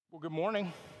Good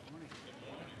morning.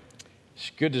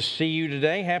 It's good to see you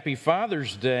today. Happy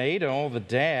Father's Day to all the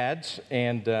dads.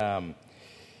 And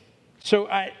so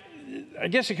I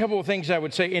guess a couple of things I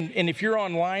would say. And if you're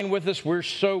online with us, we're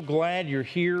so glad you're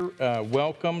here.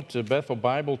 Welcome to Bethel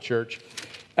Bible Church.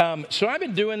 So I've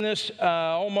been doing this it's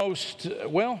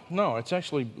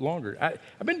actually longer.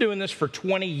 I've been doing this for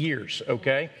 20 years,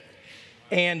 okay?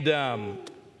 And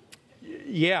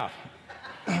yeah.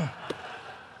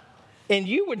 And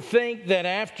you would think that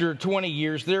after 20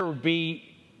 years there would be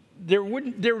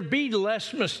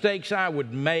less mistakes I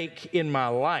would make in my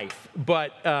life.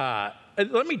 But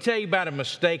let me tell you about a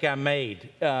mistake I made.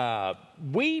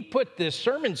 We put this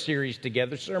sermon series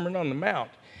together, Sermon on the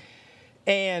Mount,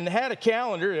 and had a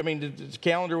calendar. I mean, the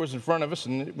calendar was in front of us,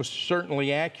 and it was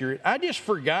certainly accurate. I just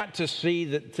forgot to see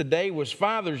that today was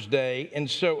Father's Day, and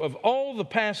so of all the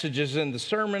passages in the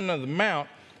Sermon on the Mount,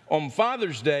 on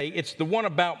Father's Day, it's the one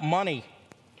about money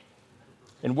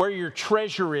and where your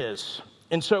treasure is.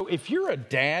 And so if you're a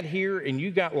dad here and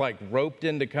you got like roped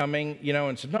into coming,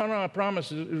 and said, no, I promise,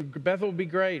 Bethel will be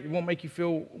great. It won't make you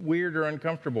feel weird or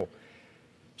uncomfortable.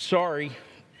 Sorry.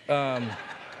 It's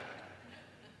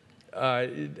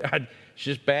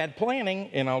just bad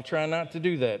planning, and I'll try not to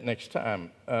do that next time.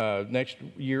 Next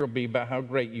year will be about how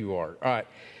great you are. All right.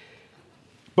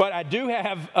 But I do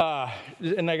have,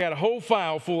 and I got a whole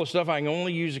file full of stuff I can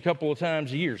only use a couple of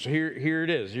times a year. So here it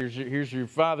is. Here's your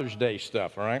Father's Day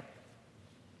stuff, all right?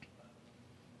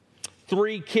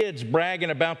 3 kids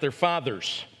bragging about their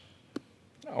fathers.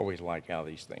 I always like how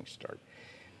these things start.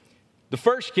 The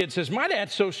first kid says, my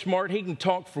dad's so smart he can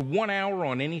talk for 1 hour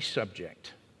on any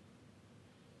subject.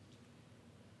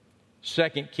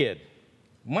 Second kid,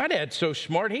 my dad's so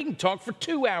smart he can talk for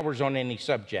 2 hours on any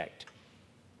subject.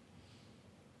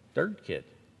 Third kid,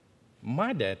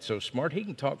 my dad's so smart he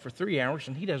can talk for 3 hours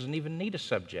and he doesn't even need a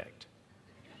subject.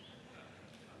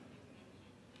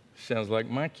 Sounds like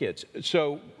my kids.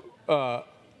 So,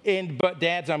 but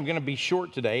dads, I'm going to be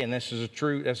short today, and that's a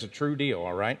true deal.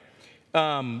 All right.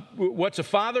 What's a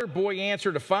father? Boy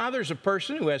answered, a father's a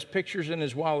person who has pictures in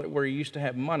his wallet where he used to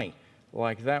have money,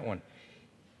 like that one.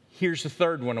 Here's the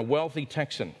third one, a wealthy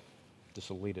Texan. This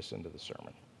will lead us into the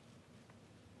sermon.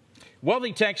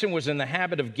 Wealthy Texan was in the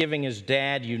habit of giving his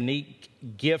dad unique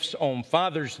gifts on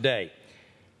Father's Day.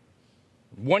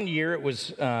 One year it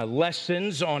was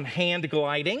lessons on hand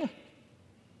gliding.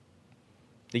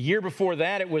 The year before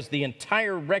that it was the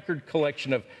entire record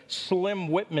collection of Slim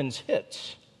Whitman's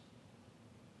hits.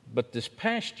 But this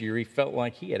past year he felt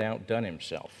like he had outdone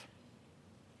himself.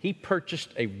 He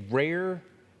purchased a rare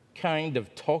kind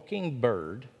of talking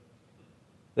bird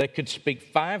that could speak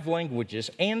 5 languages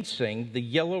and sing the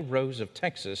Yellow Rose of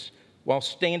Texas while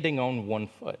standing on 1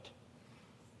 foot.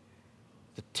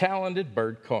 The talented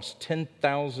bird cost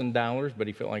 $10,000, but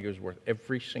he felt like it was worth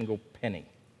every single penny.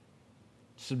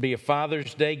 This would be a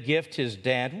Father's Day gift his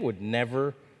dad would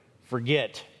never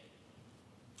forget.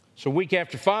 So a week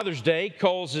after Father's Day,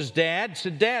 calls his dad,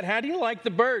 said, Dad, how do you like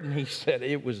the bird? And he said,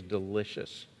 it was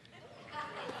delicious.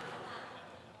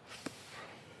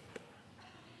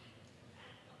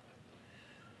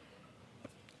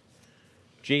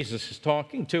 Jesus is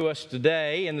talking to us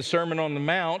today in the Sermon on the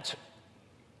Mount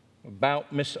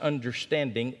about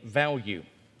misunderstanding value.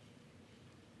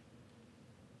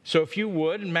 So if you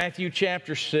would, in Matthew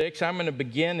chapter 6, I'm going to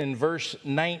begin in verse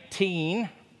 19,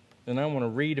 and I want to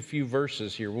read a few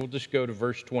verses here. We'll just go to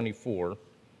verse 24.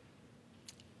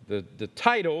 The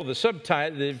title, the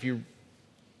subtitle, if your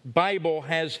Bible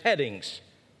has headings,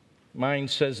 mine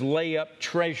says, Lay Up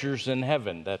Treasures in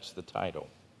Heaven. That's the title.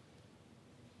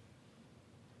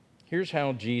 Here's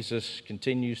how Jesus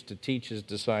continues to teach his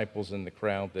disciples in the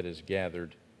crowd that is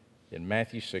gathered in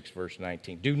Matthew 6, verse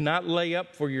 19. Do not lay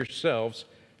up for yourselves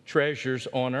treasures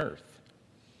on earth,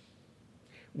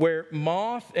 where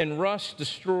moth and rust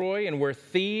destroy and where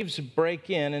thieves break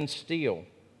in and steal.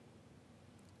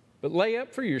 But lay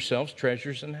up for yourselves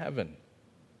treasures in heaven,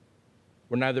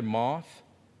 where neither moth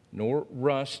nor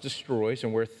rust destroys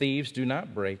and where thieves do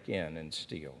not break in and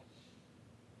steal.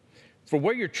 For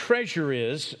where your treasure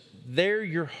is, there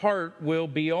your heart will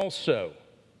be also.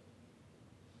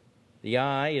 The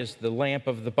eye is the lamp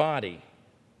of the body.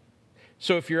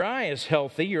 So if your eye is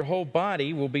healthy, your whole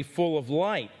body will be full of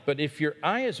light. But if your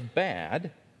eye is bad,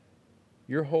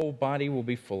 your whole body will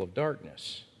be full of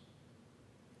darkness.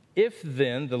 If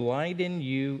then the light in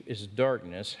you is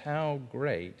darkness, how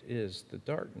great is the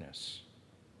darkness?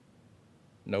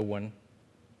 No one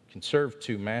can serve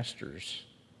 2 masters.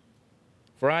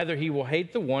 For either he will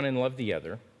hate the one and love the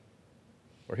other,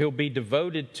 or he'll be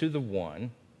devoted to the one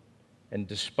and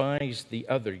despise the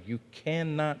other. You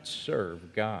cannot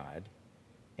serve God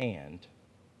and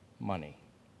money.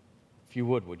 If you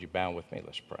would you bow with me?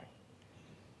 Let's pray.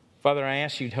 Father, I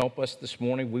ask you to help us this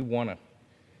morning. We want to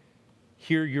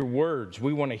hear your words.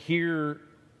 We want to hear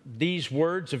these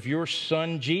words of your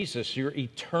Son, Jesus, your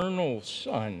eternal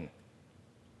Son,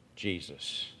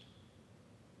 Jesus,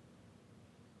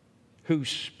 who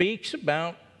speaks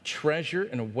about treasure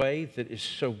in a way that is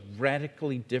so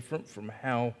radically different from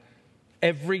how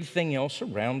everything else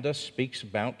around us speaks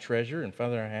about treasure. And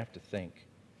Father, I have to think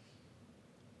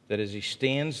that as he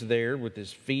stands there with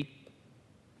his feet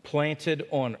planted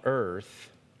on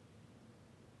earth,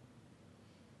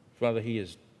 Father, he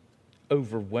is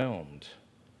overwhelmed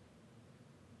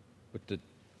with the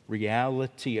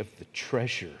reality of the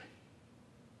treasure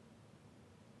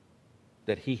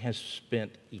that he has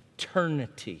spent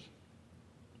eternity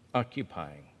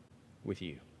occupying with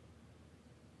you.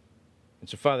 And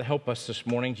so, Father, help us this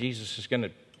morning. Jesus is going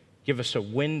to give us a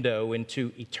window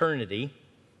into eternity.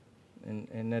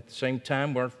 And at the same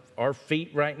time, our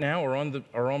feet right now are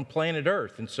on planet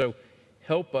Earth. And so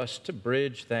help us to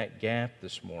bridge that gap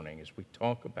this morning as we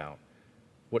talk about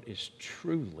what is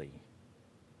truly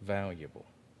valuable.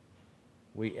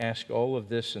 We ask all of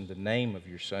this in the name of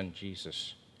your Son,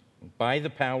 Jesus, and by the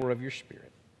power of your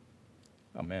Spirit.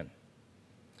 Amen.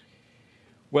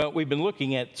 Well, we've been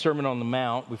looking at Sermon on the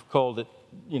Mount. We've called it,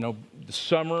 the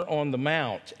Summer on the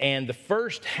Mount. And the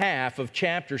first half of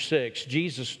chapter 6,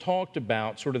 Jesus talked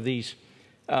about sort of these,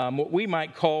 what we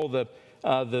might call the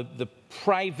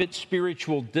private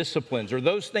spiritual disciplines, or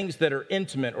those things that are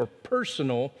intimate or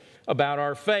personal about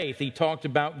our faith. He talked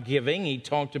about giving. He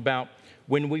talked about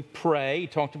when we pray. He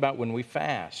talked about when we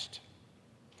fast.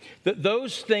 That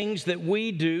those things that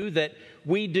we do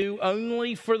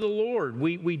only for the Lord.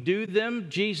 We do them,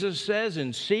 Jesus says,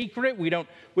 in secret. We don't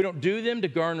do them to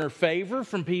garner favor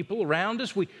from people around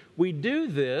us. We do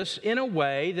this in a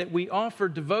way that we offer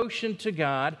devotion to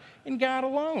God and God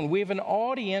alone. We have an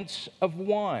audience of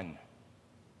one.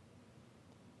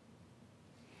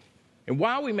 And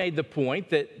while we made the point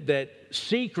that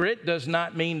secret does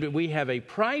not mean that we have a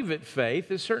private faith,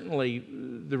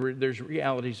 there's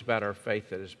realities about our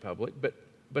faith that is public,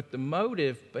 but the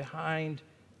motive behind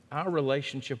our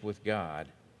relationship with God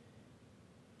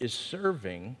is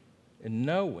serving and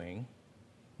knowing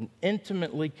and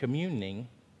intimately communing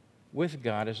with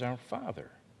God as our Father.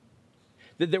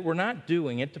 That we're not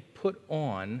doing it to put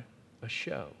on a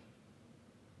show.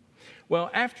 Well,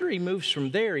 after he moves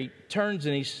from there, he turns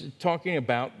and he's talking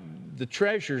about the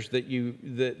treasures that you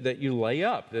lay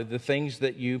up, the things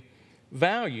that you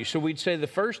value. So we'd say the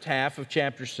first half of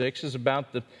chapter 6 is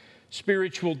about the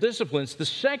spiritual disciplines. The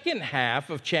second half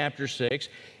of chapter 6,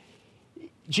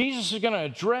 Jesus is going to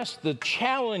address the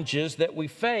challenges that we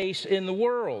face in the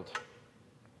world.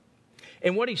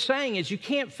 And what he's saying is you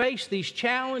can't face these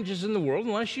challenges in the world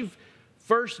unless you've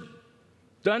first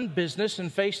done business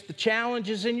and faced the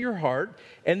challenges in your heart,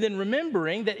 and then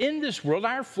remembering that in this world,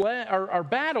 our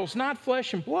battle's not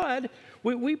flesh and blood.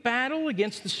 We battle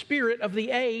against the spirit of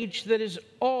the age that is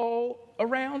all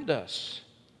around us.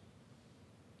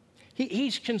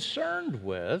 He's concerned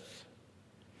with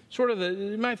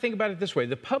you might think about it this way,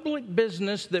 the public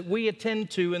business that we attend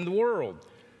to in the world.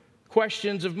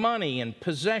 Questions of money and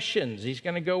possessions. He's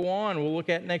going to go on, we'll look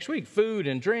at next week. Food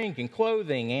and drink and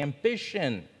clothing,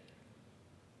 ambition.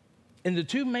 And the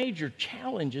two major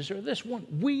challenges are this one: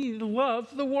 we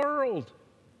love the world.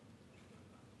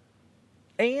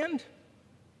 And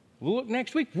we'll look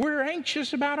next week, we're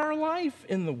anxious about our life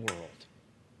in the world.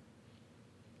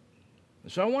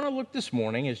 So I want to look this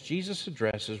morning as Jesus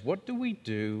addresses, what do we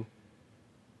do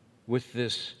with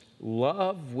this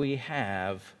love we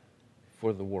have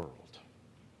for the world?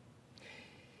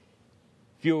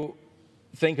 If you'll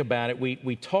think about it,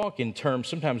 we talk in terms,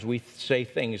 sometimes we say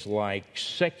things like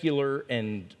secular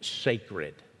and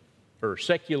sacred, or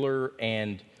secular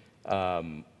and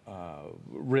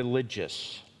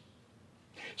religious.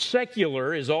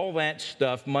 Secular is all that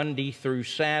stuff Monday through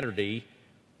Saturday.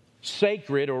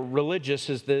 Sacred or religious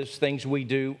is those things we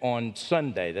do on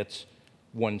Sunday. That's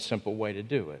one simple way to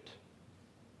do it.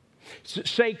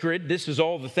 Sacred, this is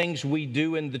all the things we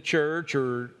do in the church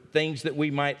or things that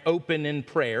we might open in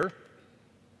prayer.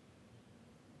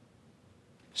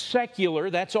 Secular,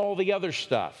 that's all the other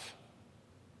stuff.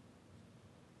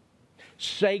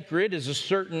 Sacred is a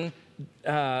certain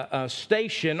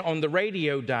station on the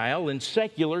radio dial, and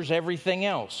secular's everything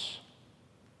else.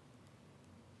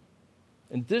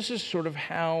 And this is sort of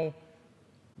how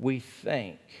we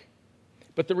think.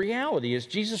 But the reality is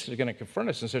Jesus is going to confront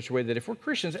us in such a way that if we're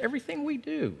Christians, everything we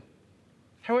do,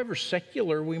 however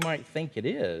secular we might think it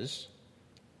is,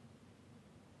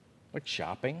 like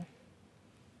shopping,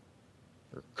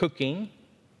 or cooking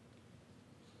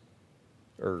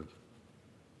or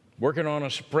working on a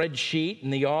spreadsheet in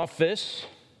the office,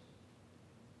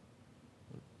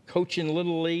 coaching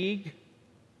Little League.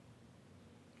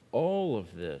 All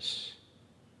of this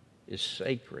is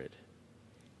sacred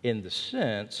in the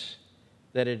sense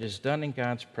that it is done in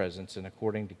God's presence and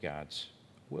according to God's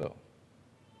will.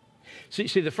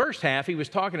 See, the first half, he was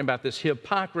talking about this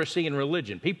hypocrisy in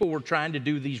religion. People were trying to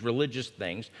do these religious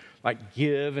things, like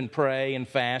give and pray and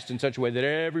fast in such a way that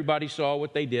everybody saw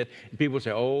what they did. And people would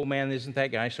say, oh man, isn't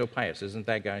that guy so pious? Isn't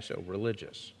that guy so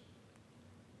religious?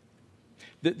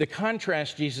 The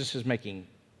contrast Jesus is making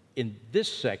in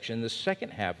this section, the second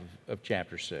half of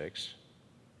chapter 6,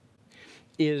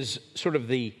 is sort of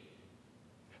the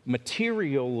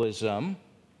materialism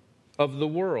of the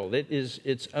world. It is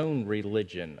its own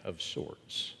religion of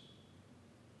sorts.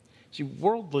 See,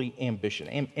 worldly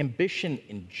ambition, ambition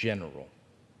in general,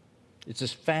 it's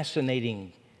this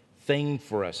fascinating thing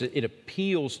for us. It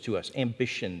appeals to us.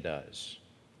 Ambition does,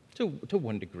 to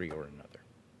one degree or another.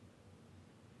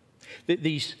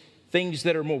 These things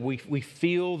that are more, we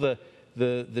feel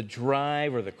the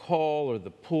drive or the call or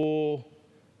the pull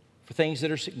for things that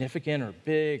are significant or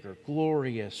big or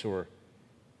glorious, or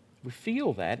we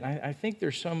feel that. And I think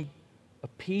there's some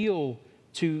appeal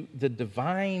to the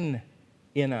divine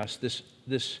in us,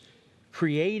 this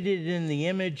created in the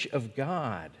image of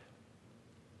God.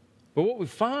 But what we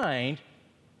find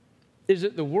is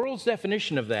that the world's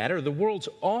definition of that, or the world's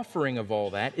offering of all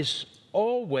that, is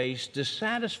always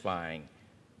dissatisfying.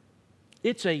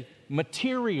 It's a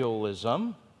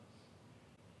materialism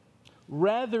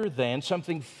rather than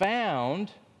something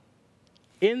found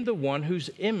in the one whose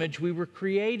image we were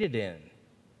created in.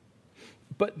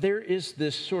 But there is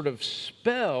this sort of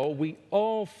spell we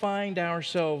all find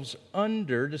ourselves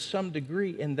under to some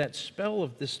degree, and that spell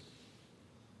of this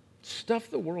stuff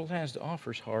the world has to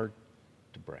offer is hard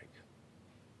to break.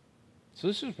 So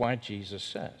this is why Jesus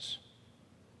says,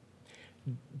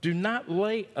 do not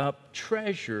lay up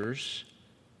treasures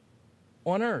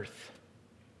on earth,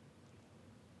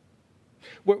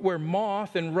 where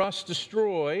moth and rust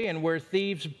destroy and where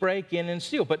thieves break in and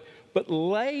steal. But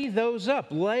lay those up.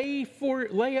 Lay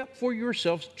up for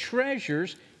yourselves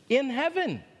treasures in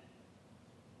heaven,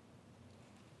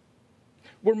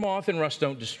 where moth and rust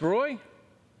don't destroy,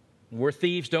 where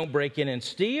thieves don't break in and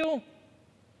steal.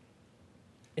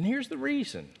 And here's the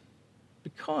reason.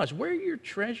 Because where your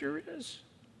treasure is,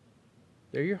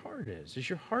 there your heart is. Is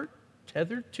your heart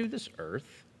tethered to this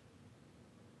earth?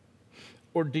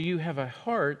 Or do you have a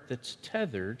heart that's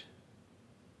tethered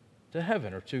to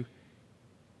heaven, or to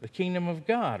the kingdom of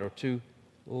God, or to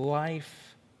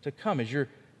life to come? Is your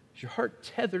heart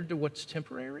tethered to what's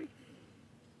temporary?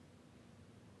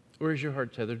 Or is your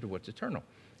heart tethered to what's eternal?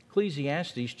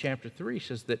 Ecclesiastes chapter 3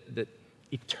 says that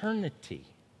eternity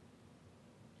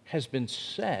has been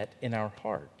set in our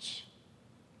hearts.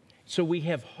 So we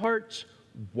have hearts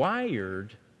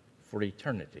wired for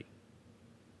eternity.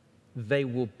 They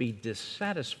will be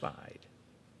dissatisfied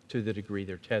to the degree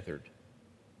they're tethered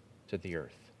to the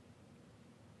earth.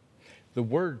 The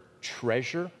word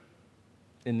treasure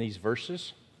in these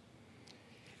verses,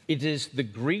 it is the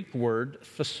Greek word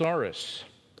thesaurus.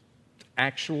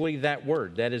 Actually, that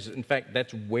word, that is, in fact,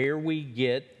 that's where we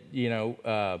get,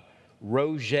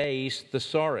 Roget's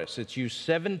thesaurus. It's used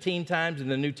 17 times in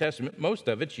the New Testament. Most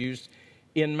of it's used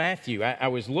in Matthew. I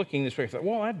was looking this way. I thought,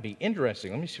 well, that'd be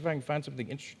interesting. Let me see if I can find something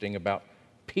interesting about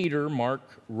Peter Mark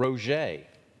Roget.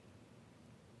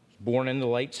 Born in the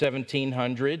late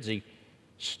 1700s. He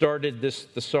started this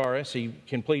thesaurus. He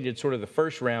completed sort of the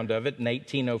first round of it in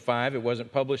 1805. It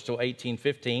wasn't published till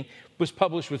 1815. It was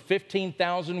published with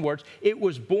 15,000 words. It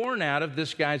was born out of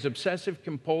this guy's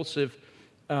obsessive-compulsive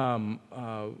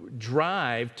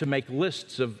drive to make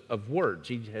lists of words.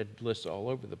 He had lists all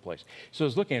over the place. So I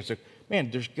was looking at it and said,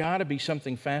 man, there's got to be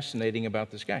something fascinating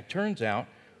about this guy. Turns out,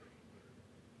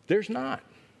 there's not.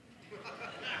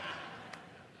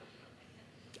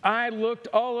 I looked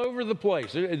all over the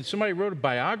place. Somebody wrote a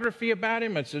biography about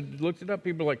him. I looked it up.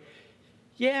 People were like,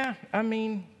 yeah, I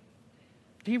mean,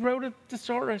 he wrote a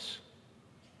thesaurus.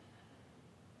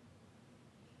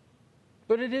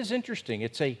 But it is interesting.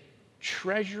 It's a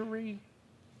treasury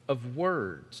of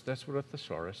words. That's what a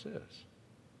thesaurus is.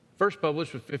 First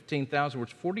published with 15,000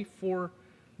 words,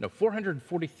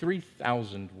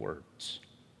 443,000 words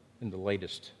in the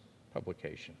latest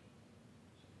publication.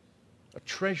 A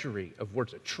treasury of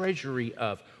words, a treasury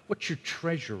of. What's your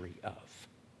treasury of?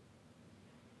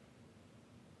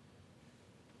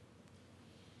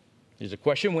 Here's a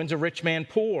question: when's a rich man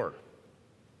poor?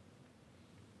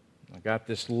 I got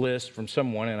this list from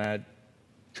someone, and I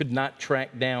could not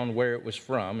track down where it was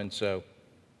from, and so,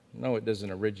 no, it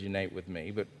doesn't originate with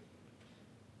me, but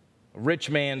a rich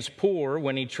man's poor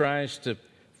when he tries to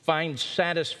find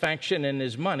satisfaction in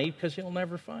his money because he'll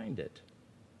never find it.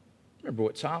 Remember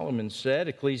what Solomon said,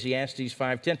 Ecclesiastes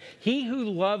 5:10, he who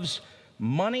loves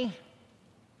money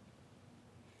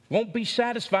won't be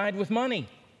satisfied with money,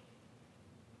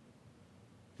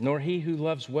 nor he who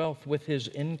loves wealth with his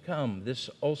income. This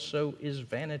also is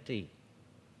vanity.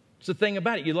 It's the thing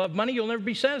about it. You love money, you'll never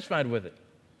be satisfied with it.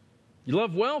 You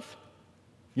love wealth,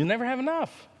 you'll never have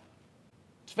enough.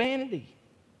 It's vanity.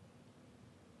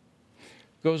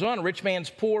 Goes on, a rich man's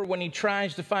poor when he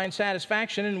tries to find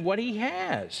satisfaction in what he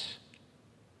has.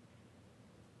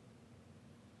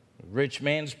 A rich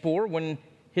man's poor when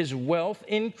his wealth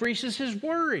increases his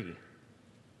worry.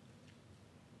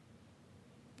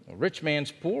 A rich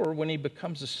man's poor when he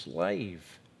becomes a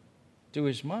slave to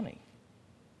his money.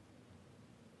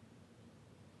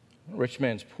 A rich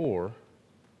man's poor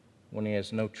when he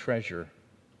has no treasure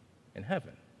in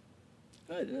heaven.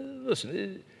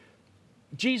 Listen,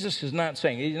 Jesus is not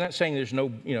saying, he's not saying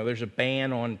there's a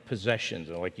ban on possessions,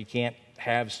 like you can't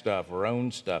have stuff or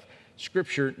own stuff.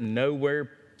 Scripture nowhere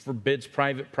forbids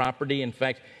private property. In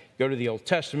fact, go to the Old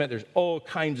Testament, there's all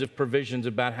kinds of provisions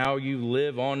about how you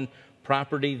live on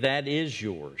property that is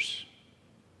yours.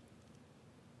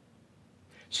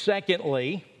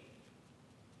 Secondly,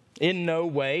 in no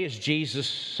way is Jesus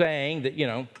saying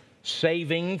that,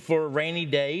 saving for rainy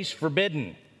days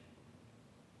forbidden,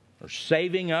 or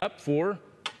saving up for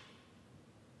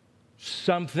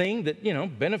something that,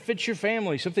 benefits your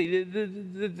family,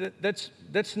 something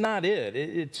that's not it.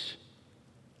 It's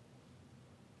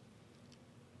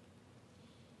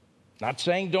not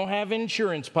saying don't have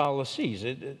insurance policies.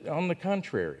 On the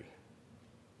contrary,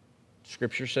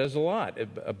 Scripture says a lot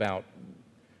about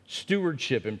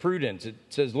stewardship and prudence. It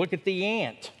says, look at the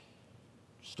ant.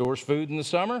 Stores food in the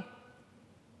summer,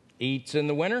 eats in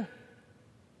the winter.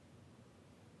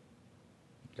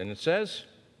 Then it says,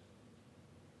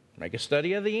 make a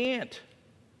study of the ant.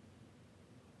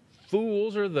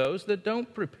 Fools are those that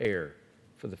don't prepare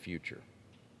for the future.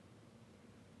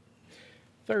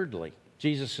 Thirdly,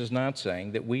 Jesus is not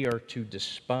saying that we are to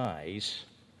despise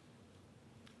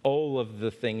all of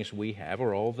the things we have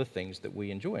or all the things that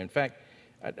we enjoy. In fact,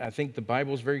 I think the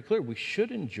Bible is very clear. We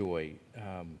should enjoy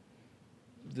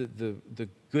the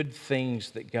good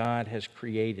things that God has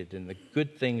created and the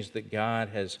good things that God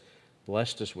has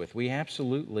blessed us with. We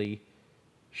absolutely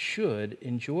should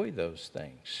enjoy those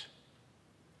things.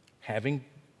 Having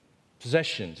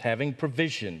possessions, having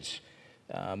provisions,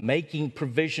 making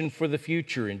provision for the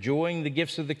future, enjoying the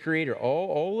gifts of the Creator.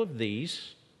 All of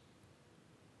these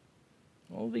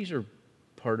are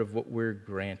part of what we're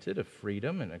granted, a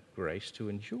freedom and a grace to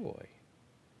enjoy.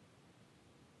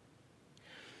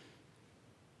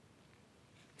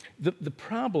 The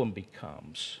problem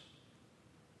becomes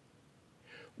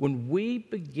when we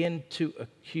begin to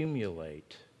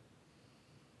accumulate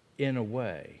in a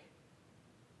way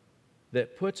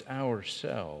that puts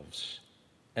ourselves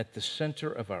at the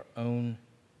center of our own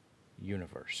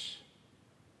universe.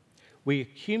 We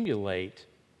accumulate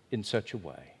in such a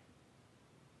way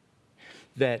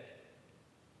that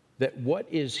what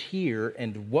is here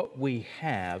and what we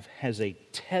have has a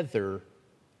tether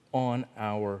on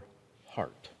our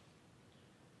heart.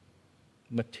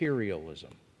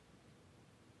 Materialism.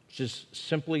 Just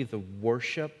simply the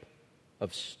worship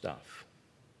of stuff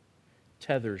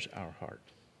tethers our heart.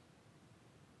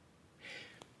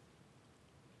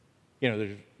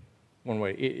 There's one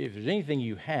way. If there's anything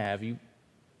you have you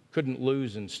couldn't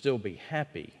lose and still be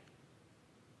happy,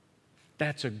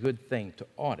 that's a good thing to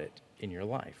audit in your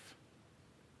life.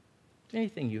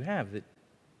 Anything you have that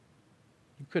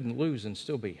you couldn't lose and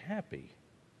still be happy,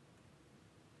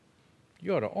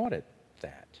 you ought to audit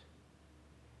that.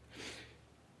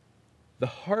 The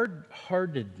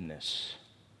hard-heartedness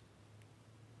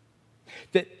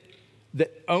that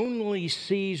only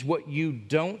sees what you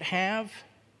don't have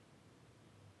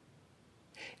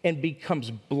and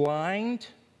becomes blind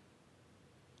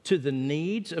to the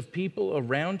needs of people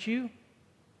around you,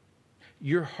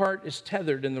 your heart is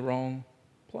tethered in the wrong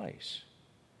place.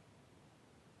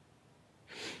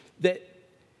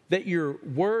 That your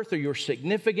worth or your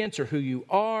significance or who you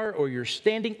are or your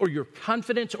standing or your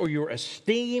confidence or your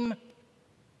esteem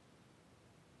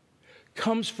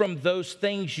comes from those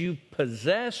things you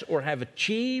possess or have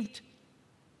achieved,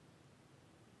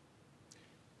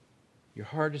 your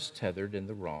heart is tethered in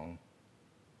the wrong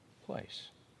place.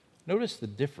 Notice the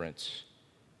difference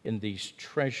in these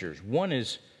treasures. One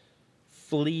is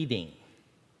fleeting.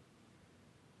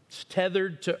 It's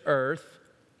tethered to earth.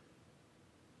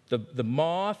 The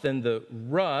moth and the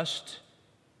rust,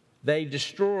 they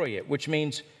destroy it, which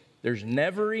means there's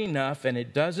never enough and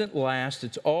it doesn't last.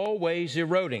 It's always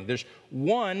eroding. There's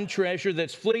one treasure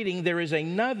that's fleeting. There is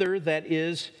another that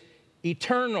is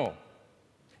eternal.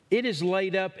 It is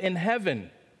laid up in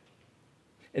heaven.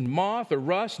 And moth or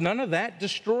rust, none of that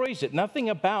destroys it. Nothing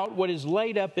about what is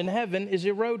laid up in heaven is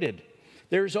eroded.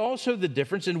 There's also the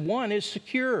difference, and one is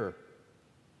secure.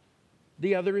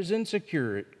 The other is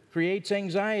insecure. It creates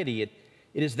anxiety. It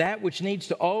is that which needs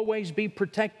to always be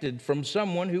protected from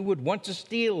someone who would want to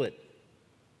steal it.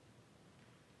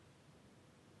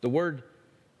 The word,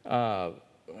 the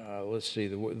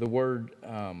word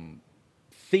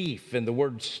thief and the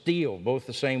word steal, both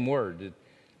the same word.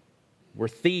 We're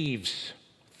thieves,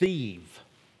 thieve.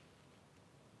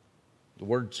 The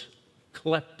word's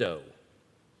klepto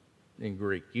in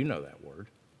Greek. You know that word.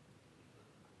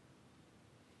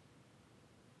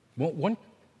 Well,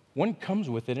 one comes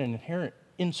with it an inherent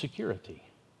insecurity.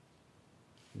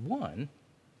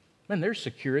 There's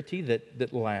security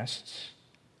that lasts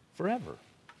forever.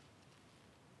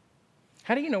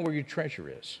 How do you know where your treasure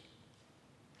is?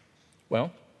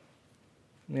 Well,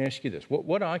 let me ask you this.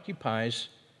 What occupies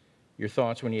your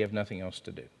thoughts when you have nothing else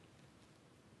to do?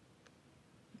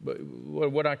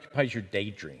 What occupies your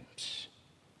daydreams?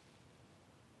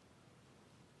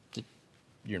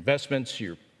 Your investments,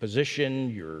 your position,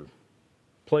 your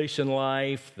place in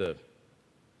life, the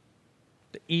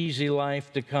easy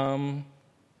life to come?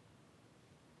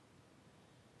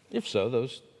 If so,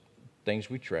 those things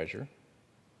we treasure,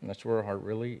 and that's where our heart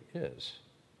really is.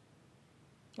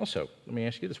 Also, let me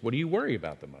ask you this. What do you worry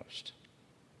about the most?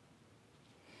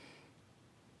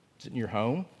 Is it in your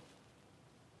home?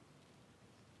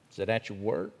 Is it at your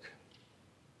work?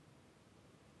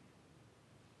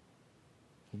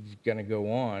 He's going to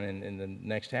go on, and in the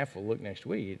next half, we'll look next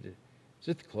week. Is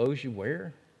it the clothes you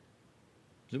wear?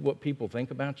 Is it what people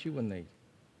think about you when they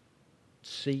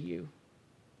see you?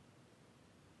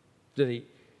 Does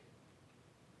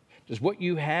what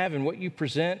you have and what you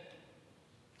present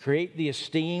create the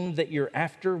esteem that you're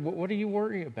after? What do you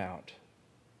worry about?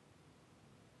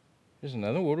 Here's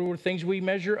another. What are the things we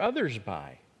measure others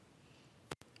by?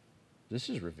 This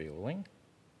is revealing.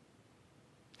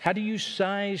 How do you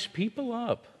size people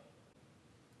up?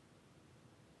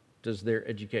 Does their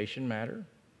education matter?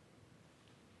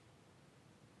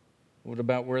 What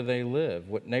about where they live?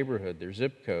 What neighborhood? Their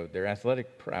zip code? Their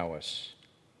athletic prowess?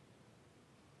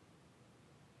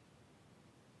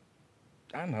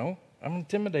 I know. I'm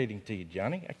intimidating to you,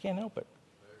 Johnny. I can't help it.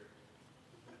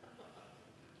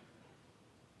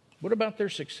 What about their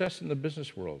success in the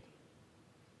business world?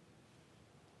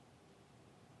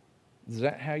 Is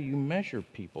that how you measure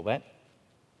people?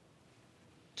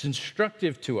 It's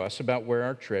instructive to us about where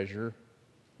our treasure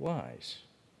lies.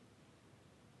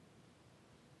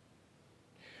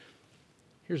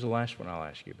 Here's the last one I'll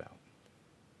ask you about.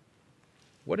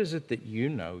 What is it that you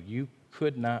know you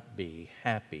could not be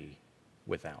happy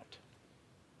without?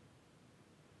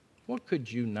 What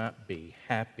could you not be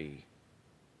happy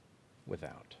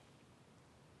without?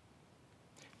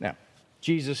 Now,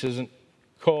 Jesus isn't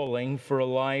calling for a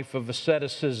life of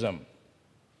asceticism.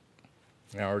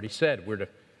 I already said we're to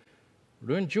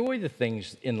enjoy the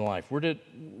things in life. We're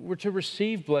to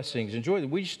receive blessings, enjoy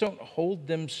them. We just don't hold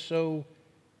them so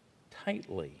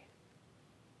tightly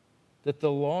that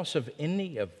the loss of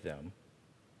any of them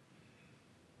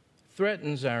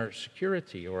threatens our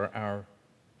security or our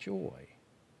joy.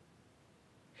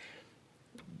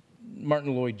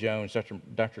 Martin Lloyd-Jones,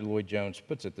 Dr. Lloyd-Jones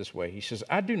puts it this way. He says,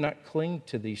 I do not cling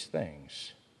to these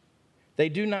things. They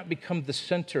do not become the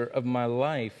center of my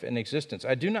life and existence.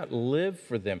 I do not live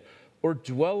for them or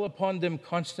dwell upon them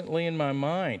constantly in my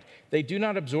mind. They do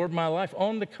not absorb my life.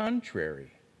 On the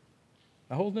contrary,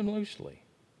 I hold them loosely.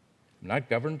 I'm not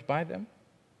governed by them.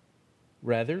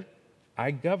 Rather,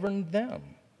 I govern them.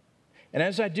 And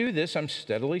as I do this, I'm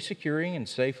steadily securing and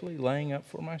safely laying up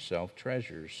for myself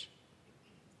treasures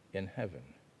in heaven.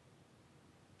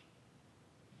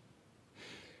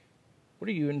 What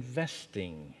are you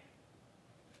investing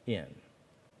in?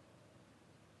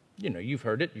 You know, you've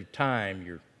heard it, your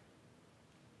time,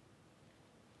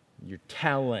 your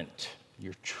talent,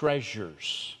 your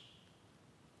treasures.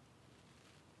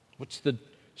 What's the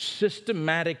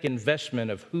systematic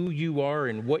investment of who you are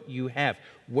and what you have?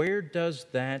 Where does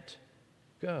that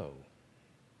go?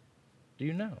 Do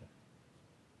you know?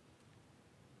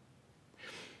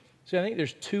 See, I think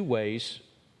there's two ways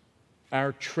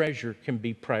our treasure can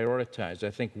be prioritized.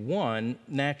 I think one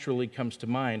naturally comes to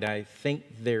mind. I think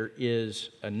there is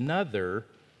another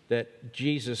that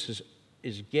Jesus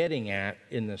is getting at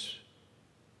in this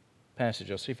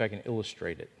passage. I'll see if I can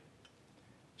illustrate it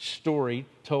story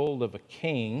told of a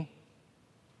king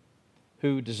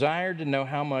who desired to know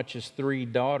how much his 3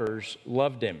 daughters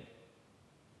loved him.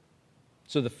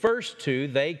 So the first 2,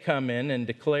 they come in and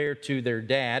declare to their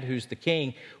dad, who's the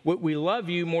king, "We love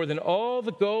you more than all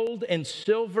the gold and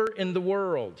silver in the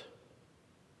world."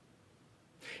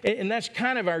 And that's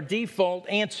kind of our default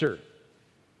answer.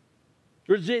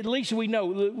 Or at least we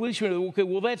know, okay,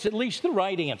 well, that's at least the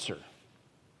right answer.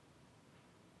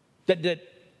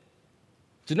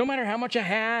 So no matter how much I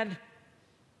had,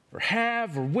 or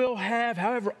have, or will have,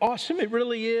 however awesome it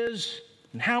really is,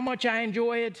 and how much I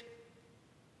enjoy it,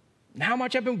 and how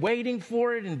much I've been waiting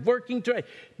for it and working to it,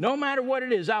 no matter what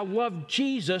it is, I'll love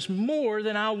Jesus more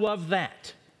than I'll love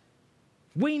that.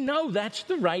 We know that's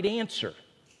the right answer.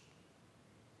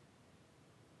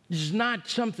 This is not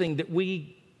something that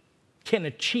we can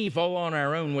achieve all on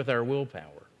our own with our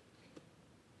willpower.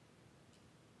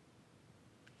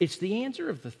 It's the answer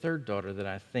of the third daughter that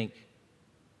I think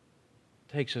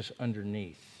takes us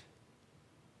underneath.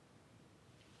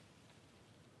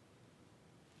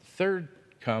 The third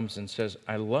comes and says,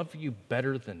 "I love you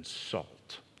better than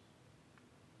salt."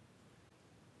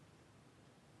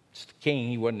 It's the king.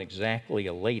 He wasn't exactly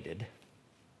elated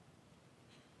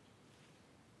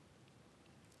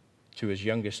to his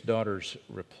youngest daughter's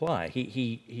reply.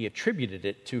 He attributed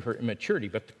it to her immaturity,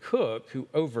 but the cook who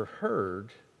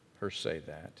overheard her say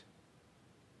that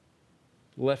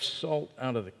left salt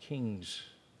out of the king's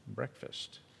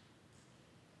breakfast.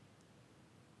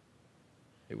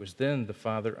 It was then the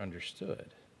father understood.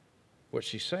 What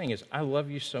she's saying is, I love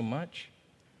you so much,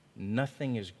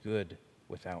 nothing is good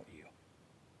without you.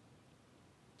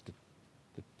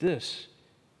 This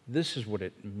is what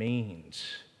it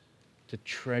means to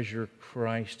treasure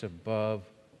Christ above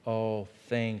all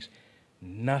things.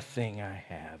 Nothing I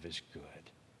have is good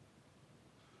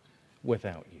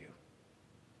without you.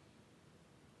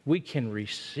 We can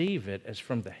receive it as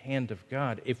from the hand of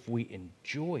God if we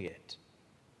enjoy it,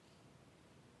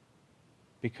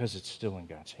 because it's still in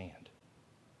God's hand.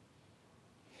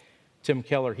 Tim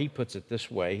Keller, he puts it this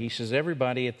way. He says,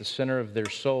 everybody at the center of their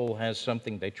soul has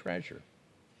something they treasure.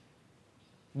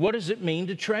 What does it mean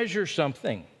to treasure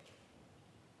something?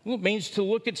 Well, it means to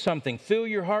look at something, fill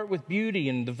your heart with beauty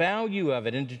and the value of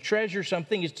it. And to treasure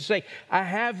something is to say, I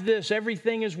have this,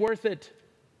 everything is worth it.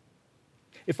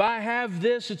 If I have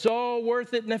this, it's all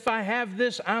worth it. And if I have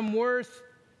this, I'm worth.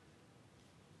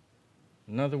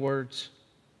 In other words,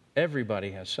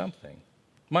 everybody has something.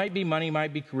 Might be money,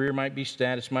 might be career, might be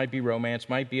status, might be romance,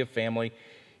 might be a family.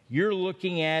 You're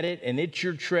looking at it and it's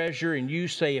your treasure and you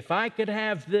say, if I could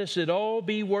have this, it'd all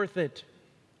be worth it.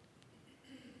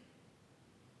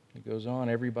 It goes on,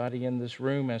 everybody in this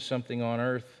room has something on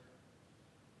earth.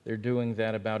 They're doing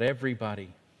that about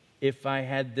everybody. If I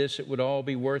had this, it would all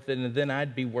be worth it, and then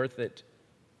I'd be worth it.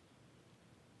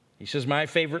 He says, my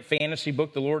favorite fantasy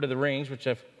book, The Lord of the Rings, which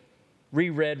I've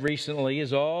reread recently,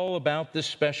 is all about this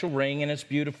special ring, and it's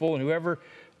beautiful, and whoever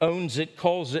owns it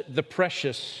calls it the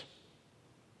precious.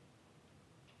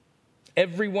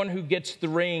 Everyone who gets the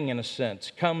ring, in a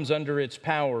sense, comes under its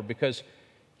power, because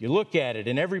you look at it,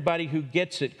 and everybody who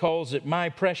gets it calls it my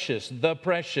precious, the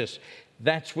precious.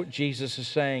 That's what Jesus is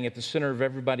saying. At the center of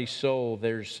everybody's soul,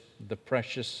 there's the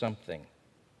precious something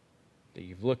that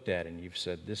you've looked at and you've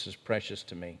said, this is precious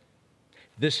to me.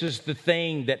 This is the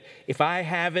thing that if I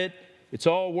have it, it's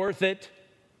all worth it.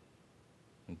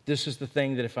 And this is the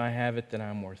thing that if I have it, then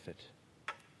I'm worth it.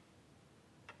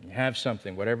 You have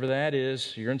something, whatever that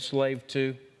is, you're enslaved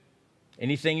to.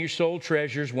 Anything your soul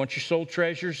treasures, once your soul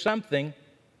treasures something,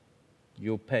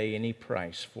 you'll pay any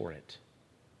price for it.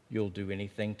 You'll do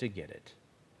anything to get it.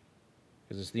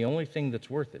 Because it's the only thing that's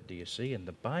worth it, do you see? In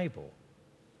the Bible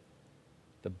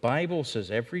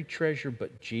says every treasure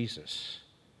but Jesus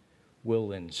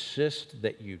will insist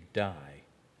that you die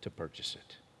to purchase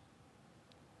it.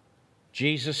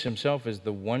 Jesus himself is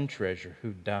the one treasure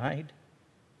who died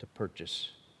to purchase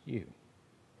you.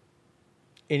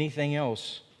 Anything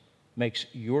else makes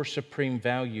your supreme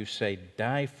value say,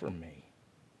 die for me.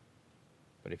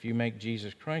 But if you make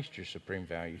Jesus Christ your supreme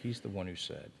value, he's the one who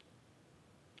said,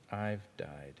 I've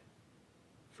died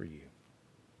for you.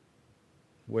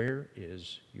 Where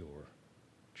is your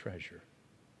treasure?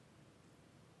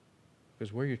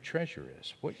 Because where your treasure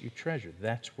is, what you treasure,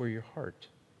 that's where your heart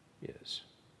is.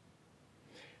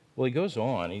 Well, he goes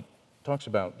on. He talks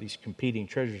about these competing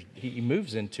treasures. He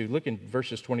moves into, look in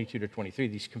verses 22 to 23,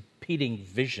 these competing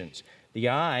visions. The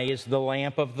eye is the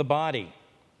lamp of the body.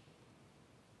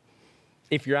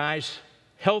 If your eye's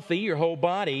healthy, your whole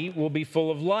body will be full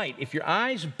of light. If your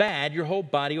eye's bad, your whole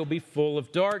body will be full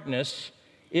of darkness.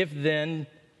 If then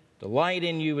The light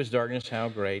in you is darkness. How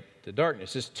great the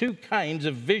darkness. There's two kinds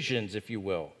of visions, if you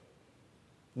will.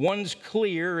 One's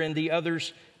clear and the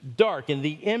other's dark. And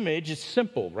the image is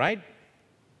simple, right?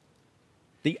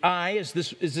 The eye is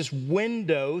this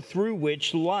window through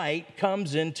which light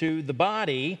comes into the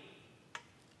body.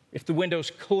 If the window's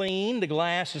clean, the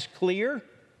glass is clear.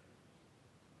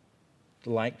 The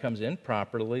light comes in,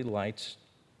 properly lights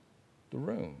the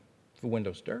room. If the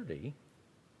window's dirty,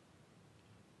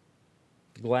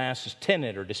 the glass is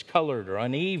tinted or discolored or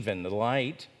uneven, the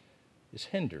light is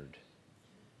hindered.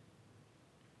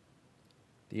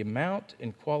 The amount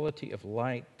and quality of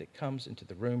light that comes into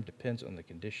the room depends on the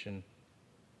condition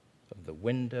of the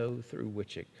window through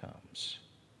which it comes.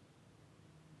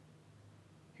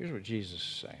 Here's what Jesus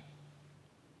is saying.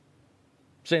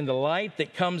 Saying the light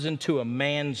that comes into a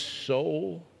man's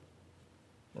soul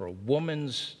or a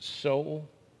woman's soul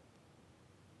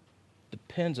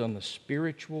depends on the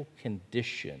spiritual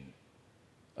condition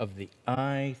of the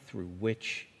eye through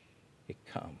which it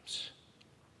comes.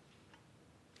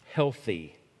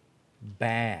 Healthy,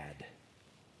 bad.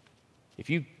 If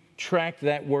you track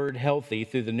that word healthy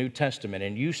through the New Testament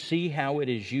and you see how it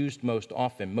is used most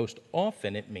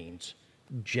often it means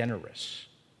generous.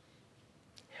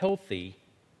 Healthy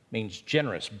means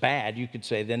generous. Bad, you could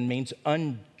say, then means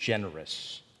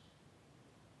ungenerous.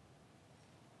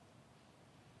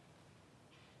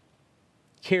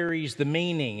 Carries the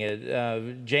meaning.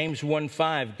 James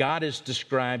 1:5, God is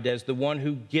described as the one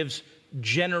who gives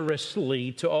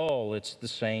generously to all. It's the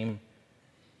same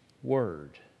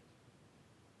word.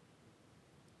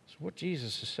 So what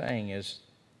Jesus is saying is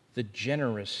the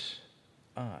generous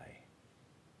eye.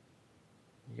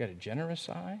 You got a generous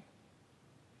eye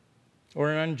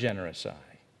or an ungenerous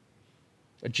eye?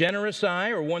 A generous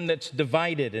eye or one that's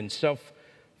divided and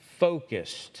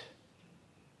self-focused?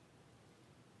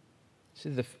 See,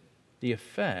 the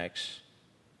effects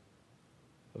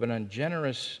of an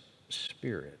ungenerous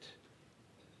spirit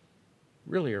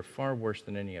really are far worse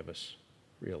than any of us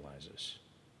realizes.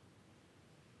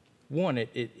 One,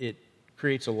 it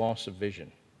creates a loss of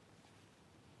vision.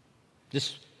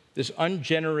 This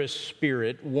ungenerous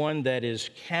spirit, one that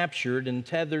is captured and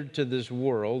tethered to this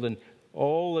world and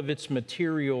all of its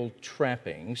material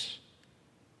trappings,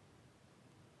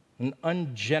 an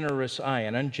ungenerous eye,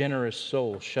 an ungenerous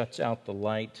soul shuts out the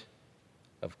light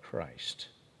of Christ.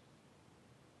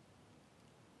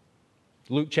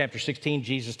 Luke chapter 16,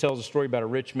 Jesus tells a story about a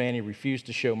rich man. He refused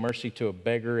to show mercy to a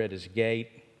beggar at his gate.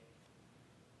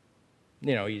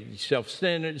 You know, he's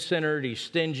self-centered, he's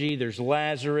stingy. There's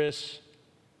Lazarus.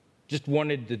 Just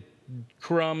wanted the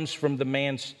crumbs from the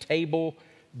man's table.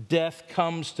 Death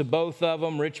comes to both of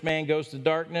them. Rich man goes to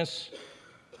darkness.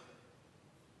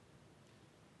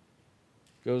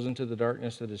 Goes into the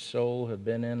darkness that his soul had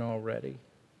been in already.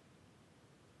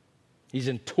 He's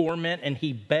in torment and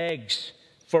he begs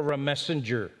for a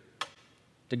messenger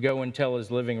to go and tell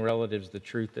his living relatives the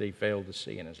truth that he failed to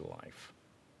see in his life.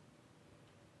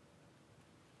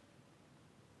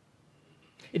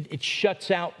 It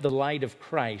shuts out the light of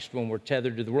Christ when we're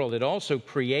tethered to the world. It also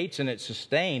creates and it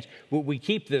sustains. We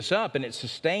keep this up and it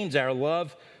sustains our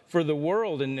love for the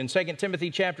world. And in 2 Timothy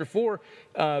chapter 4,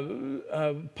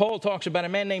 Paul talks about a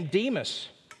man named Demas.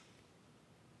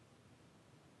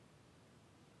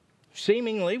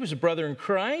 Seemingly was a brother in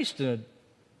Christ and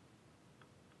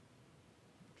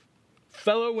a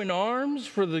fellow in arms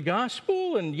for the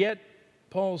gospel, and yet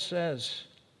Paul says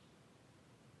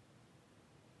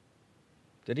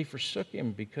that he forsook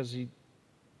him because he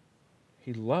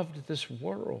loved this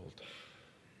world.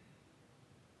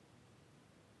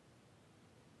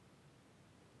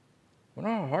 When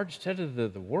our heart's tethered to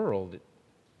the world, it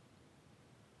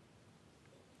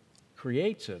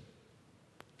creates a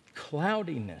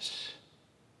cloudiness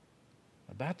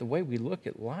about the way we look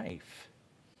at life.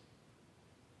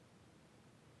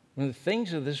 When the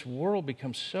things of this world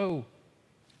become so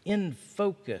in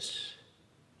focus,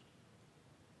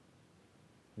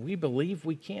 we believe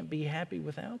we can't be happy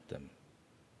without them.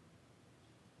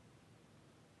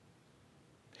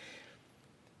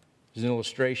 There's an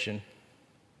illustration.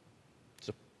 It's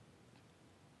a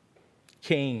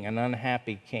king, an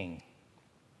unhappy king,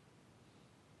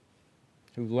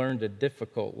 who learned a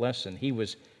difficult lesson. He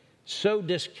was so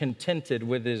discontented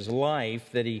with his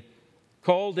life that he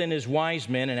called in his wise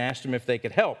men and asked them if they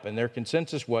could help. And their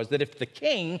consensus was that if the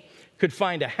king could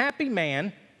find a happy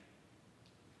man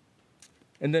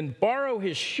and then borrow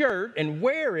his shirt and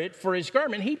wear it for his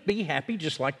garment, he'd be happy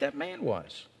just like that man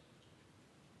was.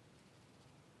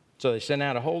 So they sent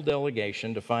out a whole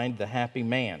delegation to find the happy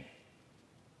man.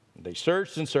 They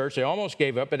searched and searched. They almost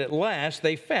gave up. But at last,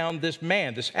 they found this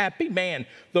man, this happy man,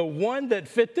 the one that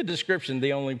fit the description.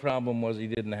 The only problem was he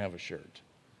didn't have a shirt.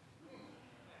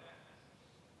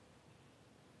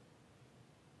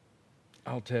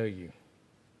 I'll tell you,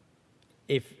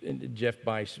 if Jeff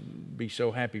Bice would be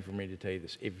so happy for me to tell you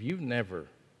this, if you've never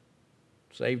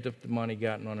saved up the money,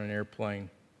 gotten on an airplane,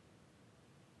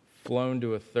 flown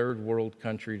to a third world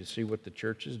country to see what the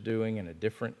church is doing in a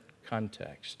different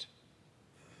context,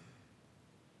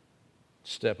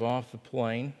 step off the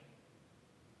plane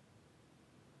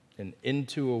and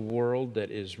into a world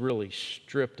that is really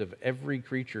stripped of every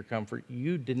creature comfort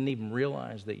you didn't even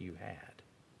realize that you had.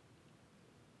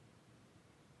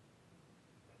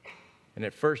 And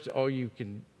at first, all you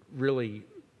can really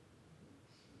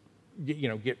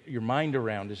get your mind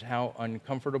around is how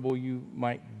uncomfortable you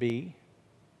might be,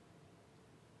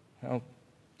 how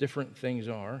different things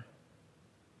are,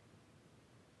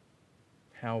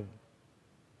 how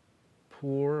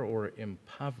poor or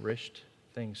impoverished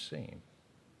things seem,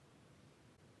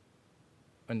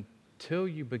 until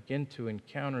you begin to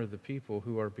encounter the people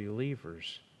who are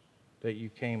believers that you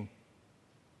came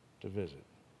to visit.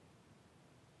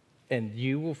 And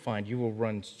you will find you will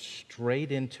run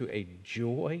straight into a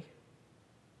joy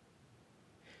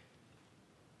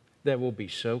that will be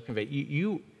so conveyed.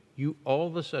 You all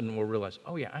of a sudden will realize,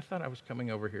 oh yeah, I thought I was coming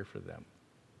over here for them.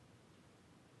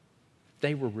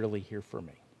 They were really here for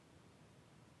me.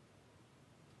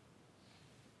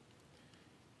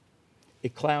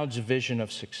 It clouds a vision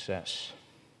of success.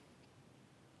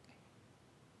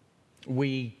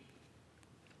 We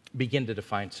begin to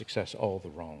define success all the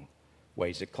wrong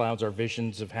ways. It clouds our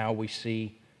visions of how we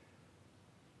see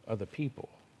other people.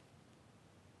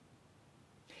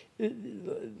 Let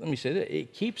me say that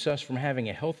it keeps us from having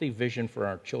a healthy vision for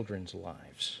our children's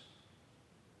lives.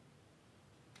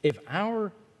 If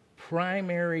our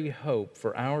primary hope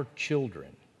for our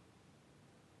children,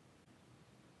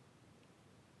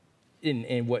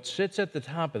 and what sits at the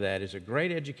top of that is a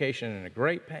great education and a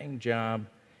great paying job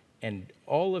and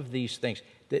all of these things,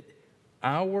 that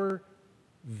our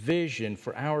vision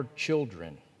for our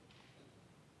children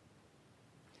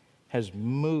has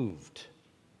moved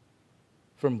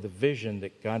from the vision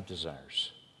that God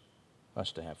desires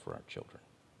us to have for our children.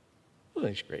 Well,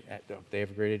 that's great. They have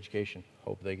a great education.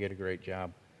 Hope they get a great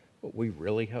job. What we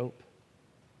really hope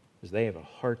is they have a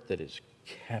heart that is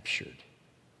captured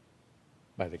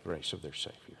by the grace of their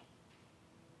Savior.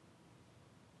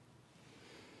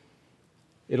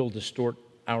 It'll distort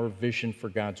our vision for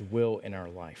God's will in our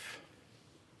life.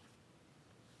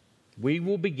 We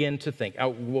will begin to think,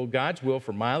 well, God's will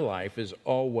for my life is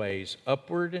always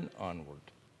upward and onward.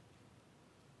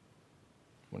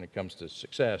 When it comes to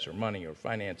success or money or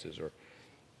finances or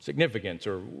significance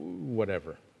or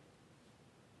whatever.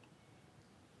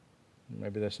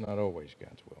 Maybe that's not always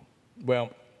God's will. Well,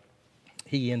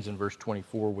 he ends in verse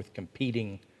 24 with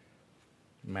competing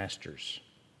masters.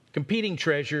 Competing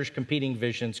treasures, competing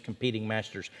visions, competing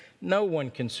masters. No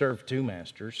one can serve two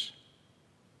masters.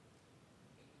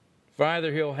 For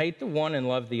either he'll hate the one and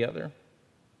love the other,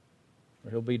 or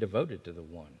he'll be devoted to the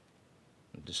one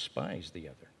and despise the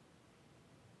other.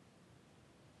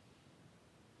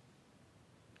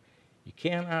 You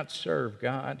cannot serve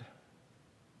God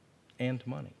and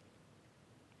money.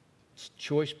 It's a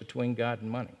choice between God and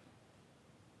money.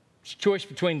 It's a choice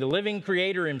between the living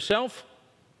Creator himself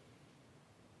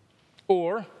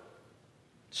or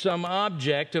some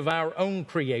object of our own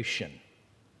creation.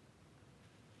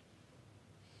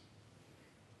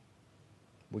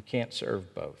 We can't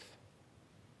serve both.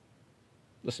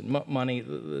 Listen, money,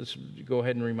 let's go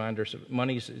ahead and remind ourselves,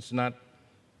 money it's not,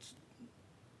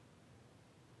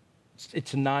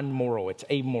 it's non-moral, it's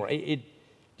amoral.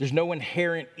 There's no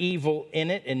inherent evil in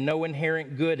it and no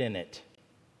inherent good in it.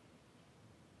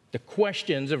 The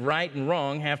questions of right and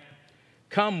wrong have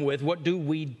come with what do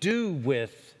we do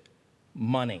with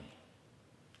money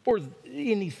or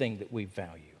anything that we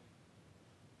value.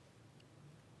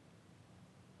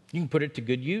 You can put it to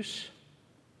good use.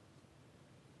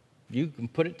 You can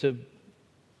put it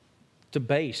to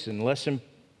base and less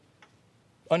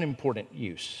unimportant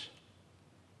use.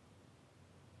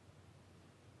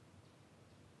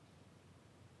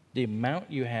 The amount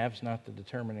you have is not the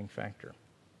determining factor.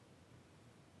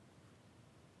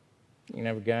 You can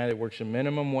have a guy that works a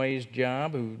minimum wage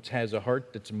job who has a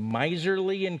heart that's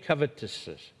miserly and covetous.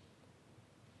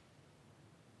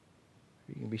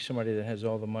 You can be somebody that has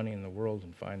all the money in the world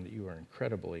and find that you are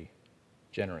incredibly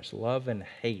generous. Love and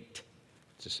hate.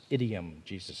 It's this idiom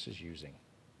Jesus is using.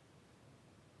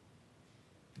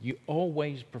 You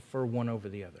always prefer one over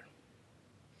the other.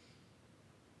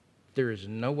 There is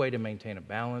no way to maintain a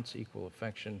balance, equal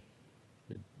affection.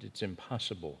 It's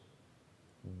impossible.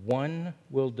 One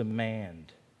will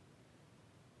demand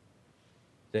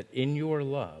that in your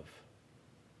love,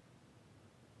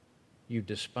 you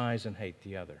despise and hate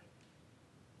the other.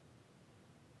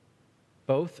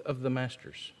 Both of the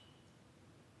masters.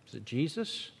 Is it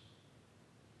Jesus?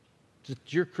 Is it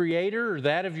your creator or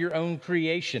that of your own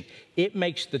creation? It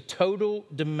makes the total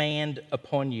demand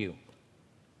upon you.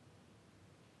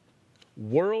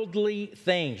 Worldly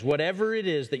things, whatever it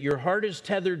is that your heart is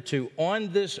tethered to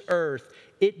on this earth,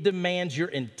 it demands your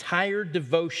entire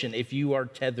devotion if you are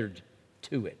tethered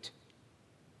to it.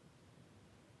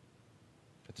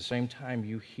 At the same time,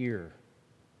 you hear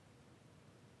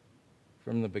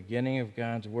from the beginning of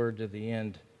God's word to the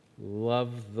end,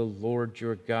 love the Lord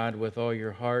your God with all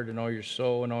your heart and all your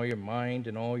soul and all your mind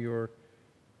and all your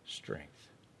strength.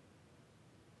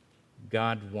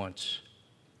 God wants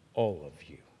all of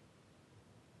you.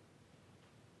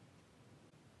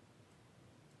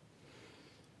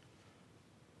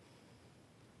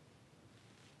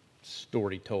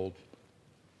 Story told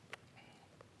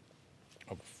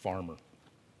of a farmer.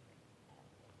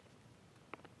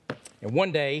 And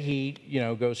one day he,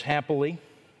 goes happily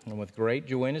and with great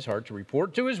joy in his heart to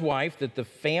report to his wife that the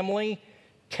family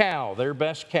cow, their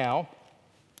best cow,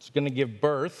 is going to give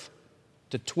birth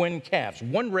to twin calves,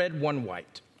 one red, one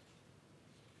white.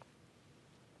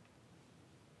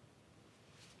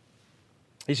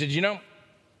 He said, I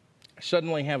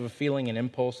suddenly have a feeling, an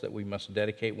impulse that we must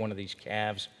dedicate one of these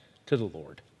calves to the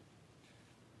Lord.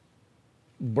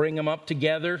 Bring them up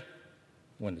together.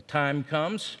 When the time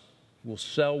comes, we'll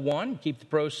sell one, keep the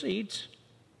proceeds.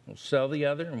 We'll sell the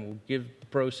other, and we'll give the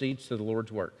proceeds to the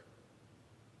Lord's work.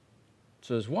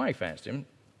 So his wife asked him,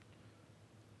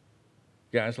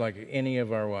 guys, like any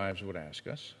of our wives would ask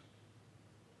us,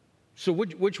 so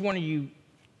which one are you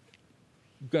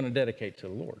going to dedicate to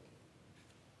the Lord?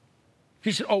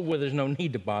 He said, well, there's no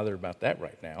need to bother about that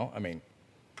right now.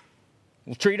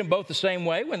 We'll treat them both the same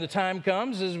way. When the time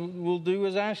comes, we'll do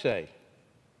as I say.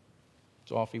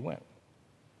 So off he went.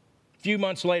 A few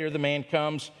months later, the man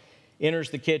comes,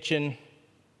 enters the kitchen.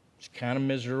 He's kind of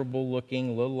miserable looking,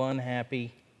 a little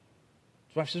unhappy.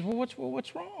 His wife says, well,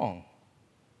 what's wrong?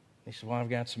 He said, well, I've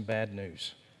got some bad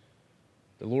news.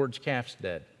 The Lord's calf's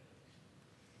dead.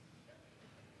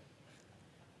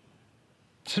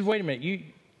 I said, wait a minute, you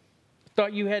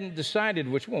thought you hadn't decided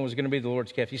which one was going to be the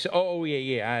Lord's calf. He said, oh,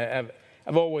 yeah,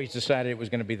 I've always decided it was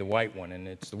going to be the white one, and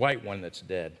it's the white one that's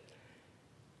dead.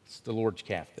 It's the Lord's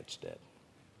calf that's dead.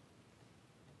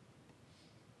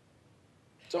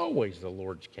 It's always the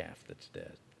Lord's calf that's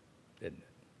dead, isn't it?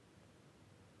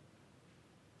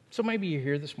 So maybe you're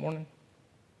here this morning.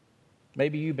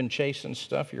 Maybe you've been chasing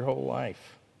stuff your whole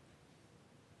life.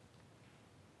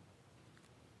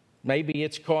 Maybe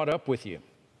it's caught up with you.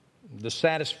 The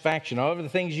satisfaction, all of the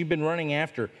things you've been running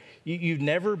after, you've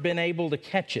never been able to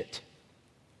catch it.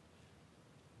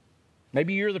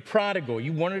 Maybe you're the prodigal.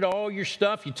 You wanted all your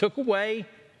stuff. You took away.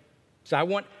 So I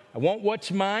want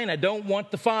what's mine. I don't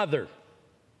want the Father.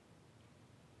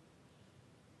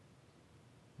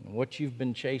 And what you've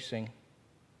been chasing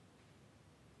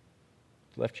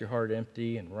left your heart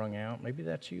empty and wrung out. Maybe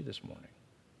that's you this morning.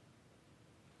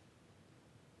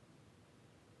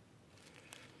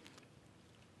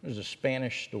 There's a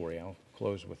Spanish story. I'll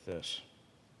close with this.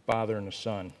 Father and a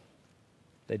son,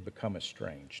 they'd become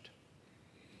estranged.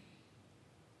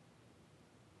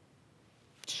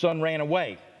 Son ran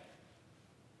away,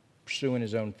 pursuing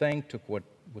his own thing, took what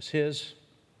was his.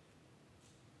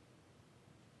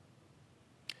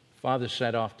 Father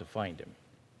set off to find him,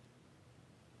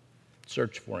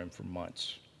 searched for him for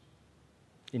months,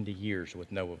 into years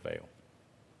with no avail.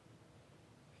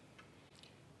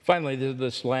 Finally,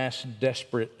 this last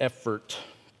desperate effort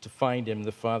to find him,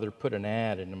 the father put an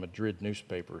ad in a Madrid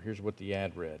newspaper. Here's what the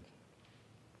ad read.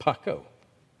 Paco,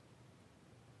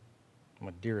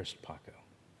 my dearest Paco,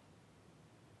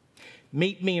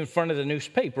 meet me in front of the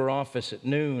newspaper office at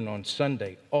noon on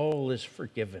Sunday. All is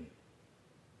forgiven.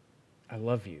 I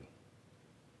love you,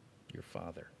 your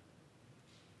father.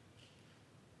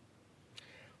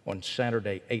 On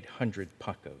Saturday, 800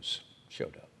 Pacos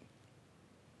showed up,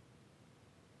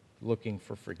 looking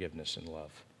for forgiveness and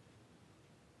love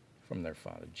from their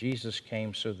father. Jesus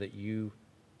came so that you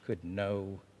could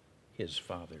know his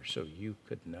Father, so you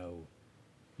could know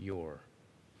your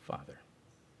Father.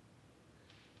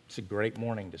 It's a great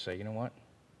morning to say, you know what?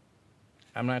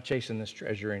 I'm not chasing this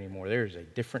treasure anymore. There's a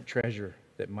different treasure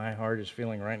that my heart is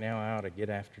feeling right now I ought to get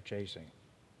after chasing.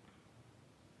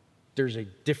 There's a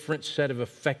different set of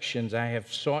affections I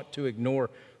have sought to ignore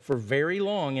for very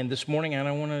long, and this morning I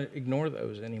don't want to ignore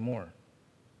those anymore.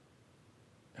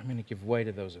 I'm going to give way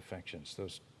to those affections,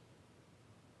 those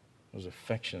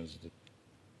affections,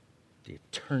 the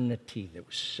eternity that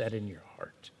was set in your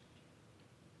heart.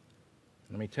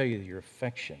 Let me tell you, your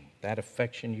affection, that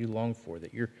affection you long for,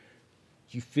 that you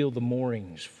feel the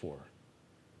moorings for,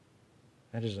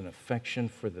 that is an affection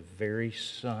for the very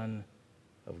Son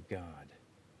of God.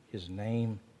 His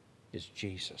name is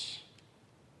Jesus.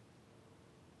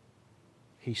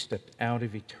 He stepped out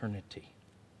of eternity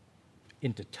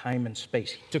into time and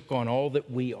space. He took on all that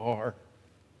we are,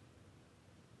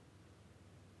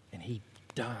 and He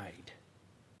died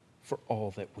for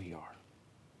all that we are.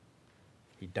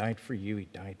 He died for you. He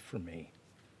died for me.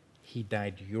 He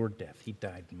died your death. He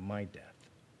died my death.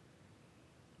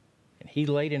 And He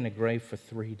laid in a grave for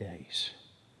 3 days.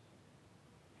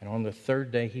 And on the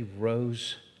third day, He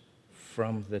rose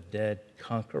from the dead,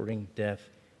 conquering death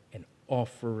and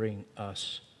offering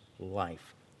us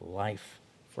life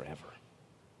forever.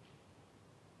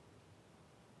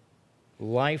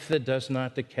 Life that does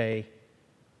not decay,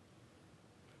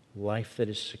 life that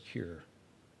is secure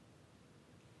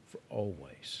for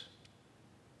always.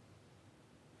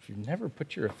 If you've never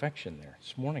put your affection there,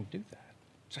 this morning do that.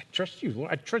 I trust you,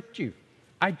 Lord. I trust you.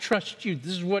 I trust you.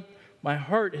 This is what my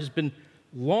heart has been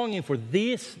longing for.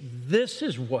 This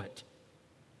is what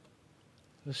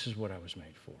I was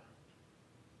made for.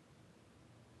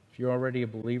 If you're already a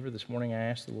believer, this morning I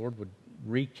ask the Lord would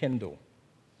rekindle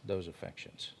those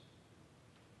affections.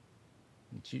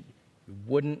 That you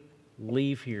wouldn't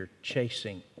leave here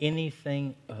chasing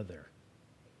anything other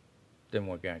than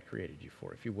what God created you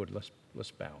for. If you would,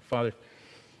 let's bow. Father,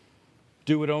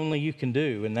 do what only you can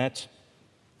do, and that's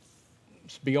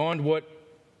beyond what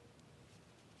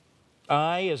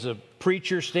I, as a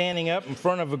preacher standing up in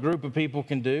front of a group of people,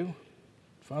 can do.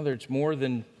 Father, it's more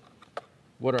than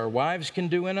what our wives can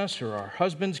do in us, or our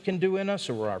husbands can do in us,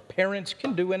 or what our parents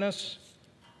can do in us.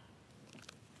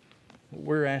 What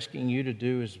we're asking you to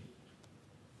do is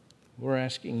we're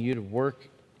asking you to work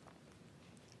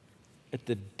at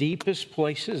the deepest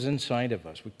places inside of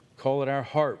us. We call it our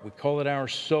heart. We call it our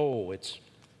soul. It's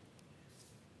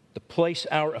the place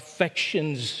our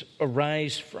affections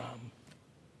arise from.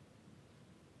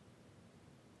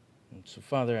 And so,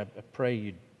 Father, I pray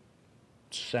you'd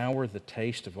sour the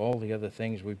taste of all the other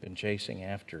things we've been chasing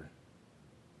after.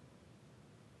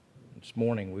 This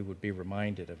morning we would be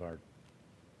reminded of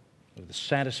the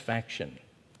satisfaction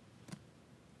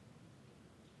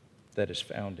that is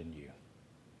found in you.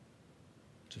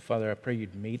 So, Father, I pray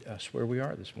you'd meet us where we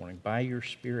are this morning by your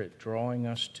Spirit, drawing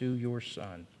us to your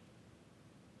Son,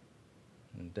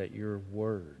 and that your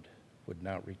word would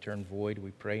not return void.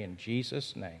 We pray in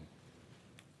Jesus' name.